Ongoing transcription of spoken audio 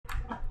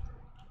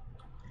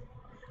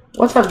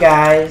What's up,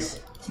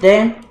 guys?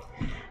 Today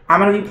I'm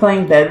going to be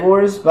playing Bed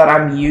Wars, but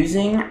I'm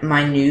using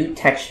my new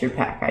texture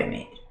pack I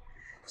made.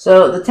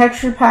 So the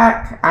texture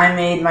pack I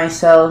made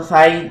myself.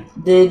 I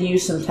did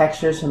use some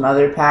textures from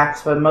other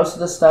packs, but most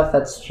of the stuff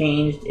that's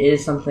changed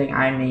is something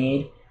I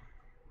made.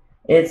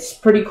 It's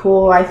pretty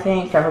cool, I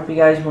think. I hope you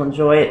guys will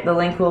enjoy it. The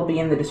link will be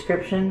in the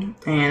description,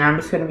 and I'm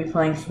just going to be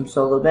playing some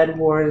solo Bed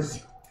Wars,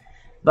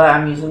 but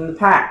I'm using the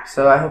pack,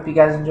 so I hope you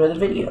guys enjoy the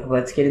video.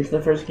 Let's get into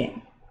the first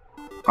game.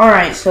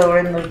 Alright, so we're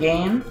in the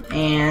game,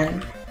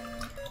 and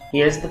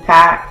here's the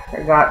pack.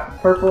 I got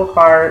purple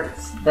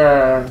hearts,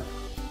 the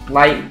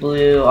light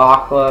blue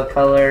aqua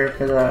color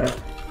for the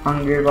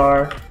hunger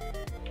bar.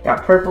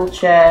 Got purple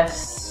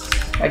chests.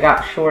 I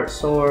got short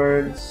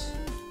swords.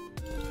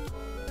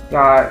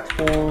 Got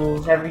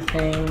tools,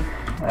 everything.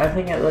 I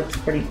think it looks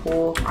pretty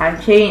cool.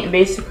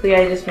 Basically,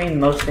 I just made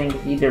most things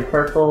either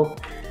purple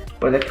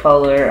or the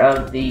color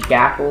of the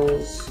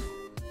gapples.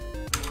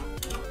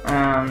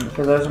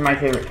 Because those are my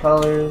favorite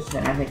colors,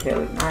 and I think they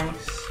look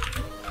nice.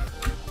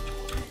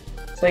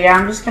 So yeah,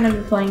 I'm just going to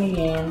be playing a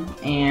game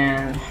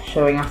and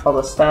showing off all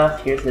the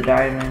stuff. Here's the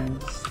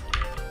diamonds.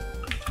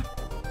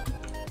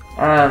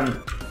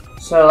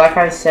 So like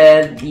I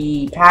said,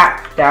 the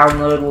pack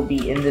download will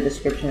be in the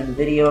description of the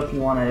video if you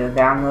want to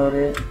download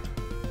it.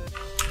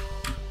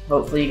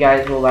 Hopefully you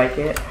guys will like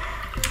it.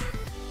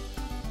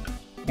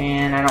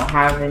 And I don't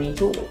have any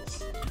tools.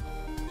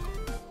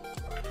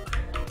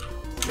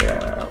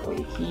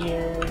 Wait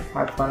here.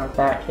 Have fun with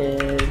that,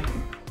 kid.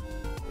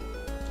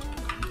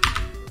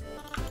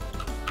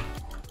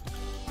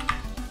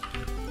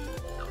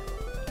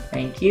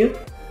 Thank you.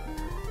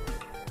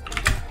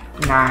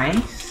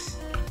 Nice.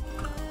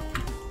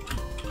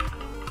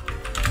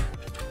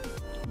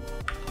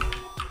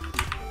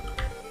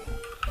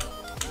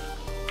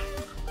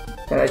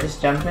 Did I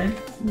just jump in?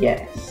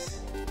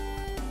 Yes.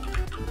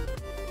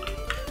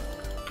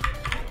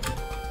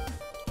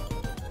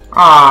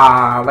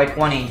 Ah, like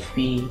 1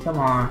 HP. Come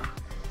on.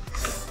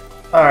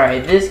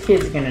 Alright, this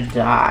kid's gonna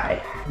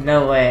die.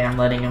 No way I'm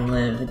letting him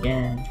live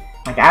again.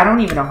 Like, I don't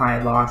even know how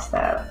I lost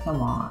that.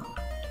 Come on.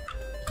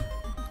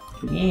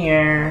 Come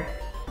here.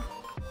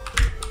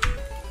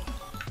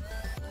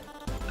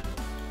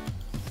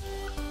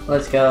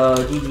 Let's go.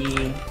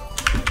 GG.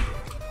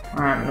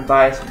 Alright, I'm gonna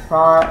buy some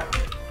pot.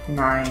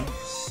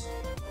 Nice.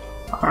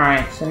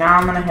 Alright, so now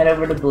I'm gonna head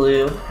over to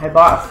blue. I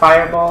bought a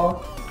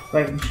fireball so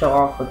I can show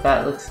off what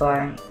that looks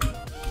like.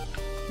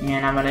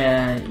 And I'm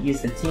gonna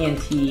use the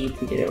TNT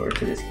to get over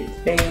to this kid's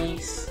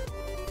base.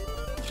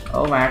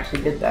 Oh, I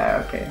actually did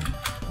that. Okay.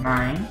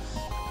 Nice.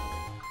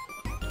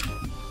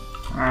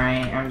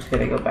 Alright, I'm just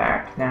gonna go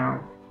back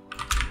now.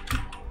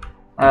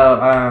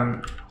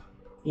 Oh,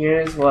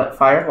 here's what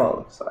fireball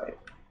looks like.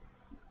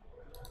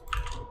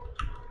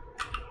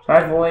 Should I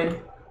avoid?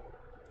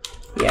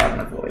 Yeah, I'm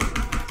gonna avoid.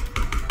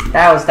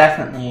 That was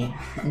definitely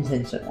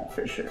intentional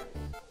for sure.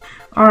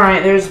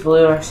 Alright, there's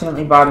blue. I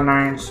accidentally bought an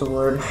iron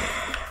sword.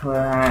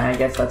 Well, I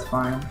guess that's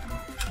fine.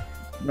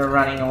 They're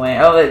running away.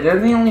 Oh, they're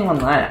the only one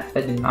left.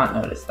 I did not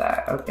notice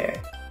that. Okay.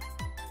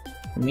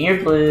 Come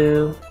here,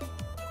 blue.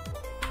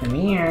 Come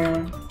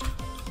here.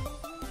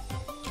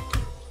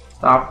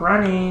 Stop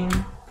running.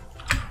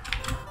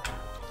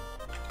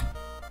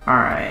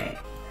 Alright.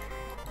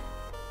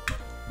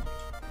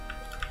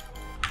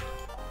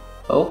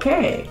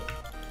 Okay.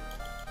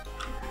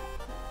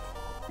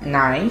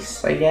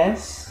 Nice, I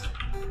guess.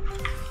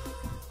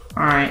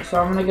 Alright, so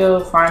I'm gonna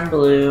go find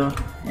blue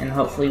and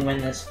hopefully win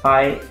this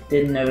fight.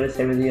 Didn't notice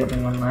they were the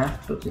only one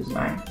left, which is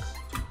nice.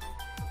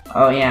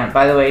 Oh yeah,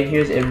 by the way,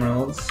 here's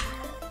emeralds.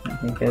 I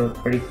think they look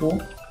pretty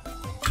cool.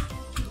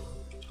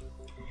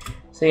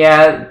 So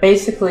yeah,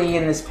 basically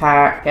in this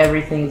pack,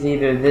 everything's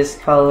either this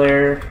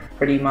color,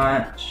 pretty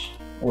much,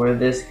 or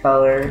this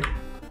color,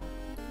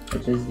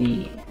 which is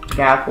the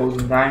gapples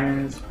and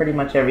diamonds. Pretty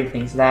much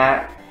everything's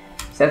that,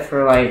 except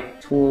for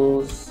like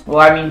tools. Well,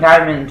 I mean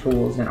diamond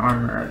tools and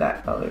armor are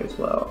that color as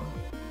well.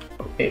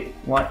 Okay,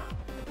 what?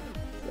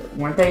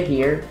 Weren't they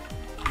here?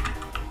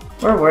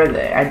 Where were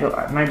they?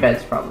 My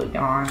bed's probably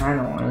gone. I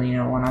don't really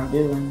know what I'm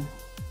doing.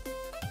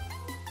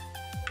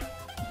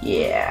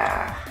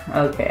 Yeah,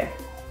 okay.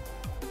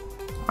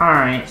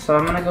 Alright, so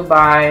I'm gonna go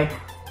buy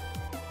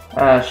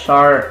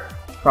Sharp,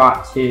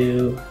 Prot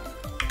 2,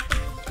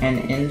 and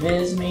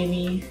Invis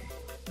maybe?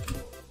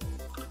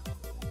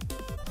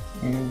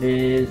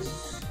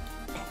 Invis.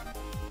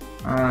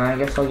 I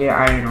guess I'll get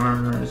iron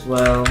armor as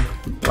well.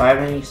 Do I have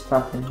any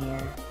stuff in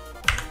here?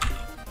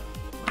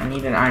 I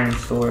need an iron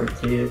sword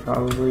too,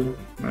 probably.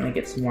 I'm gonna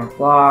get some more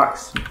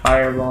blocks, some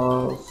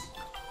fireballs.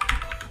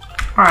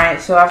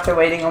 Alright, so after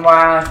waiting a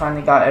while, I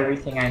finally got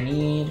everything I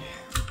need.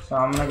 So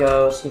I'm gonna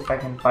go see if I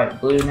can fight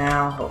blue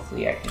now.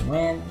 Hopefully I can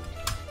win.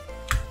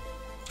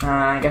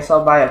 I guess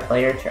I'll buy a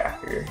player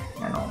tracker.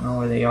 I don't know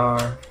where they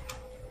are.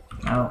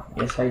 Oh,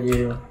 yes I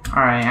do.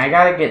 Alright, I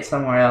gotta get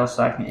somewhere else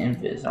so I can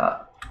invis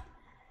up.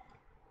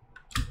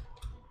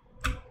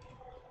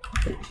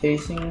 They're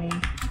chasing me?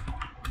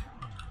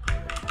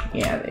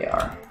 Yeah, they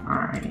are.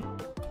 Alright.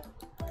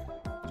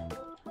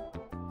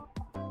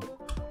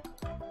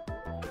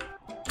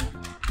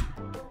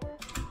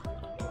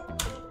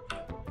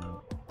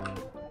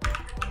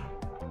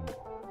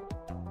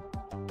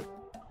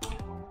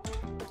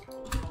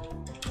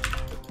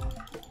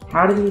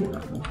 How did he?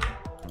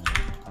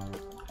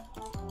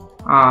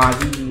 Ah,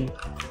 GG.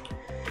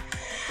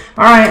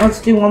 Alright,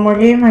 let's do one more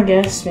game, I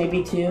guess.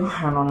 Maybe two.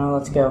 I don't know.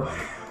 Let's go.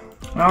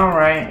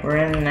 Alright, we're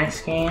in the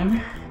next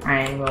game. I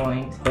am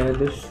going to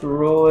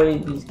destroy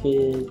these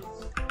kids.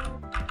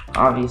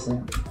 Obviously.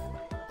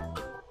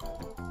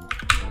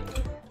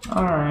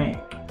 Alright,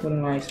 put a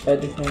nice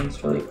bed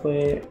defense really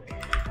quick.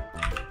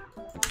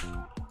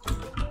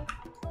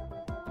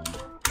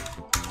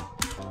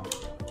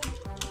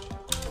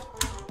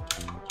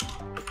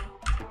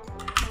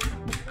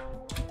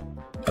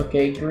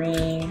 Okay,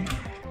 green.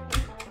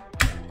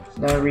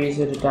 No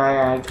reason to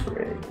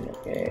diagonal.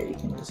 Okay, you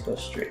can just go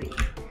straight.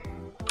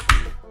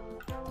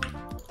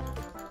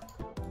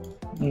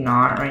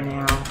 Not right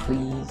now,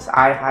 please.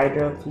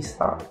 Hydro, please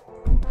stop.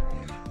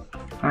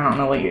 I don't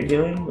know what you're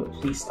doing, but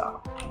please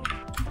stop.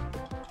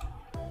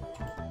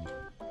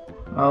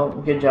 Oh,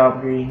 good job,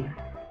 green.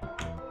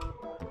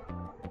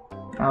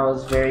 That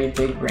was very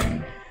big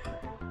brain.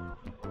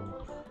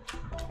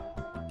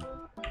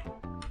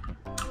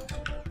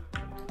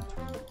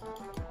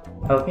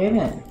 Okay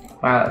then.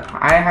 Wow,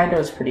 Hydro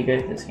is pretty good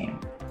at this game.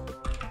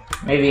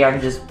 Maybe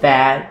I'm just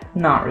bad,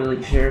 not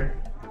really sure.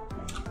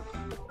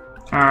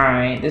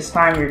 Alright, this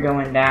time you're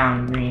going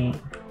down,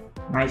 green.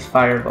 Nice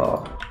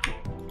fireball.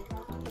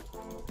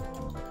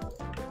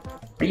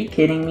 Are you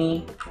kidding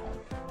me?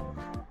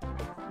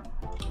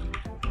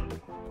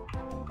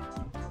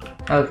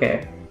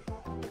 Okay.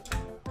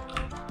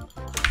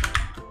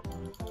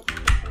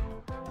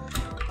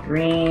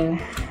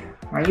 Green,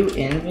 are you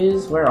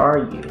invis? Where are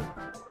you?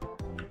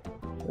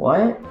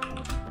 What?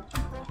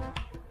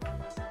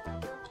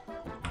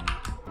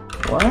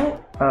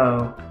 What?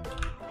 Oh.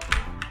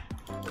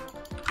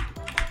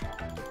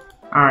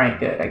 Alright,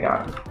 good, I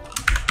got him.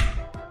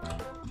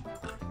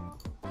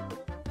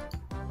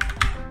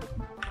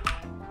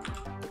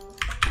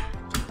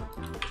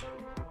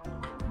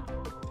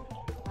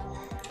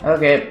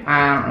 Okay,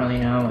 I don't really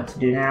know what to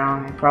do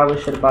now. I probably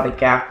should have bought a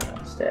Gapple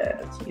instead.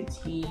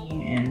 TNT,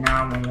 and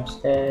now I'm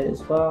almost dead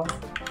as well.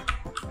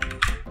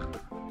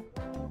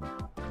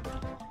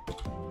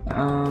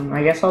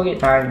 I guess I'll get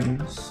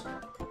diamonds.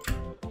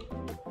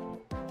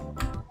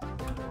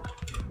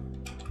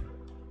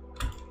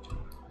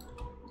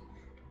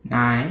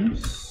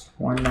 Nice.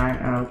 One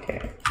diamond.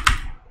 Okay.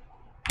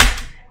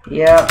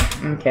 Yep.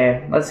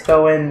 Okay. Let's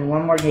go in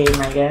one more game,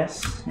 I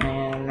guess,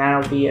 and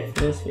that'll be it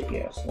for this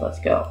video. So let's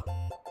go.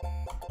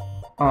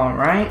 All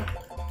right.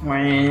 We're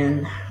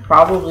in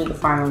probably the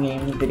final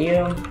game of the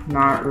video.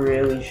 Not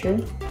really sure.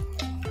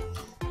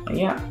 But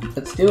yeah,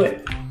 let's do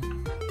it.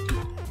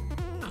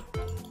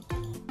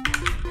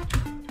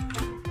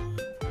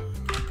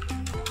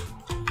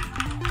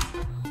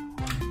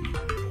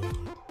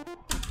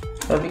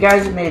 So if you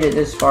guys have made it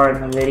this far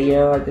in the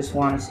video, I just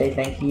want to say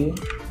thank you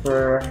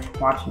for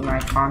watching my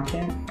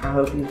content. I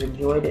hope you've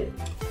enjoyed it.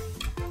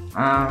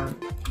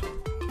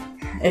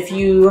 If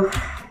you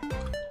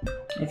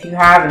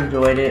have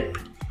enjoyed it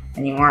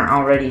and you aren't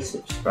already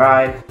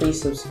subscribed, please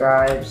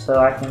subscribe so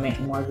I can make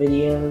more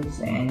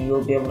videos and you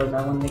will be able to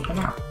know when they come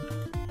out.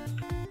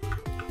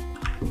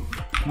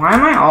 Why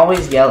am I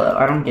always yellow?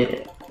 I don't get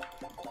it.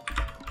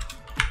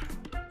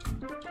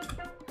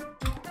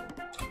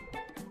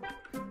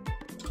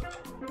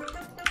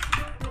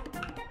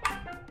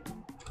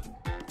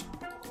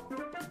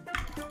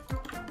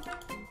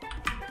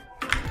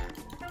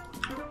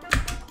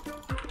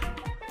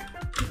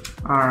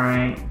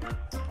 Alright.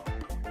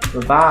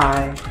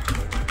 Goodbye.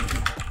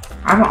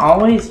 I'm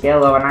always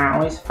yellow and I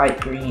always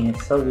fight green.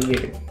 It's so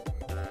weird.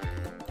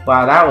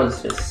 Wow, that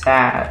was just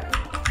sad.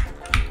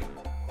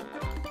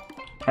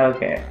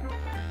 Okay.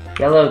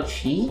 Yellow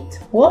cheat?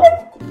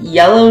 What?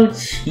 Yellow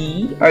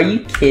cheat? Are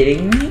you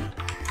kidding me?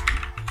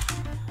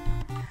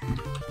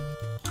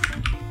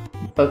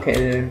 Okay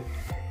then.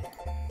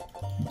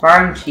 If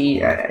I'm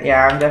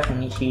yeah, I'm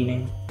definitely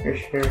cheating. For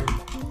sure.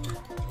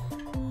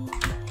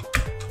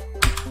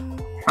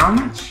 How am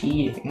I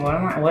cheating?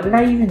 What did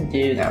I even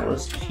do that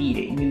was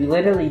cheating? You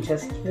literally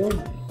just killed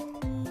me.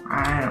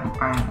 I don't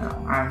know.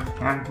 I'm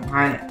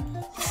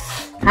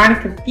kind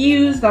of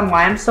confused on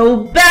why I'm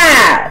so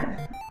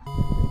bad.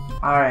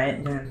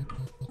 Alright then.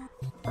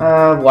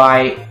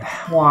 White.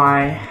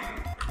 Why?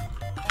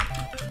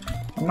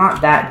 I'm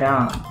not that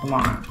dumb. Come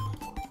on.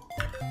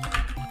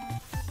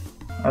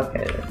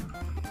 Okay then.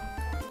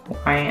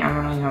 White, I'm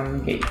really gonna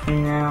get you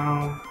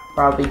now.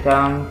 Probably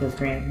dumb because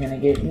green's gonna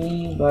get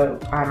me,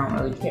 but I don't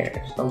really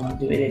care, so I'm gonna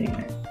do it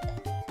anyway.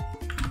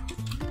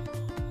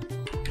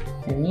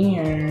 And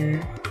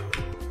here.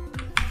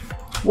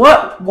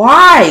 What?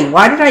 Why?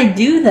 Why did I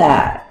do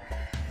that?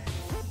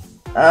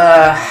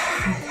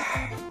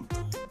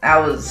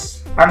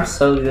 I'm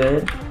so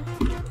good.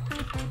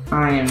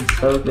 I am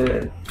so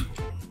good.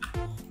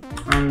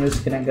 I'm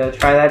just gonna go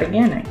try that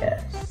again, I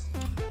guess.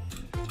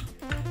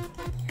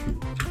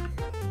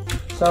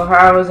 So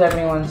how is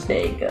everyone's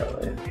day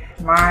going?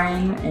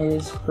 Mine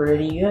is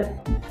pretty good.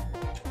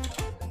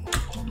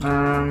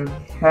 I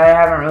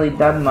haven't really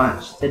done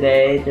much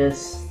today,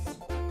 just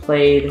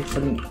played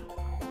some...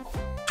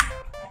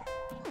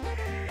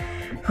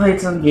 played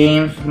some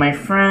games with my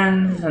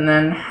friends, and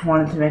then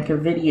wanted to make a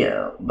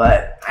video.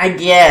 But I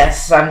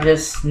guess I'm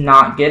just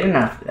not good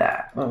enough for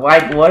that.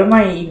 Like, what am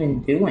I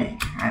even doing?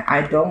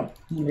 I don't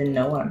even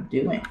know what I'm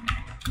doing.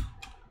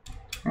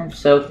 I'm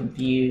so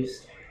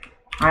confused.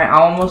 I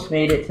almost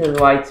made it to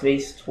the white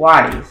space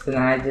twice, and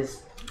then I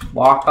just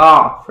walk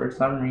off for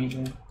some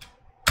reason.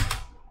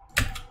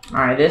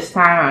 Alright, this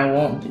time I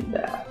won't do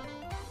that.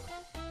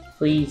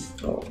 Please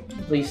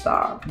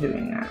stop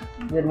doing that.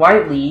 Did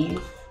White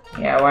leave?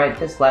 Yeah, White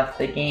just left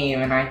the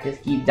game, and I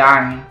just keep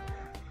dying.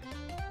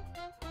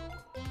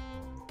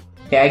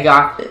 Okay, I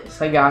got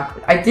this.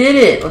 I did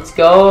it! Let's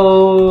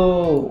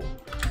go!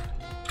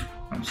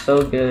 I'm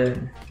so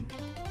good.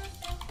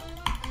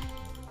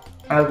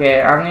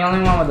 Okay, I'm the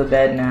only one with a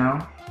bed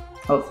now.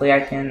 Hopefully I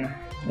can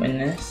win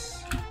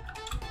this.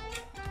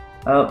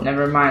 Oh,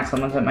 never mind.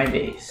 Someone's at my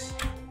base.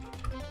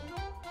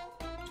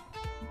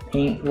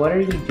 Pink, what are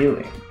you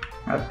doing?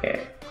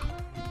 Okay.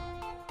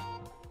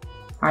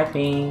 Hi,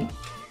 Pink.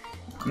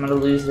 I'm gonna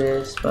lose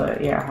this,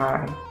 but yeah,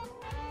 hi.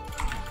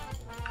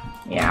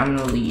 Yeah, I'm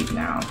gonna leave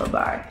now.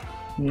 Bye-bye.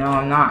 No,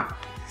 I'm not.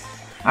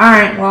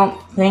 Alright, well,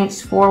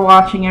 thanks for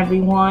watching,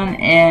 everyone,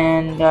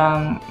 and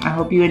I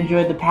hope you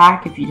enjoyed the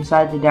pack if you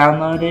decide to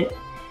download it.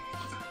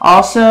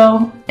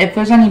 Also, if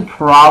there's any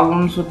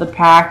problems with the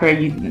pack or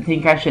you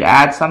think I should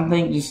add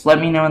something, just let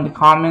me know in the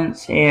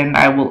comments, and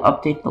I will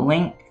update the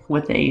link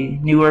with a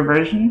newer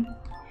version.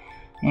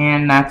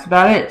 And that's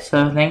about it.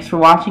 So thanks for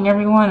watching,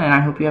 everyone, and I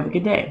hope you have a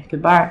good day.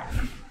 Goodbye.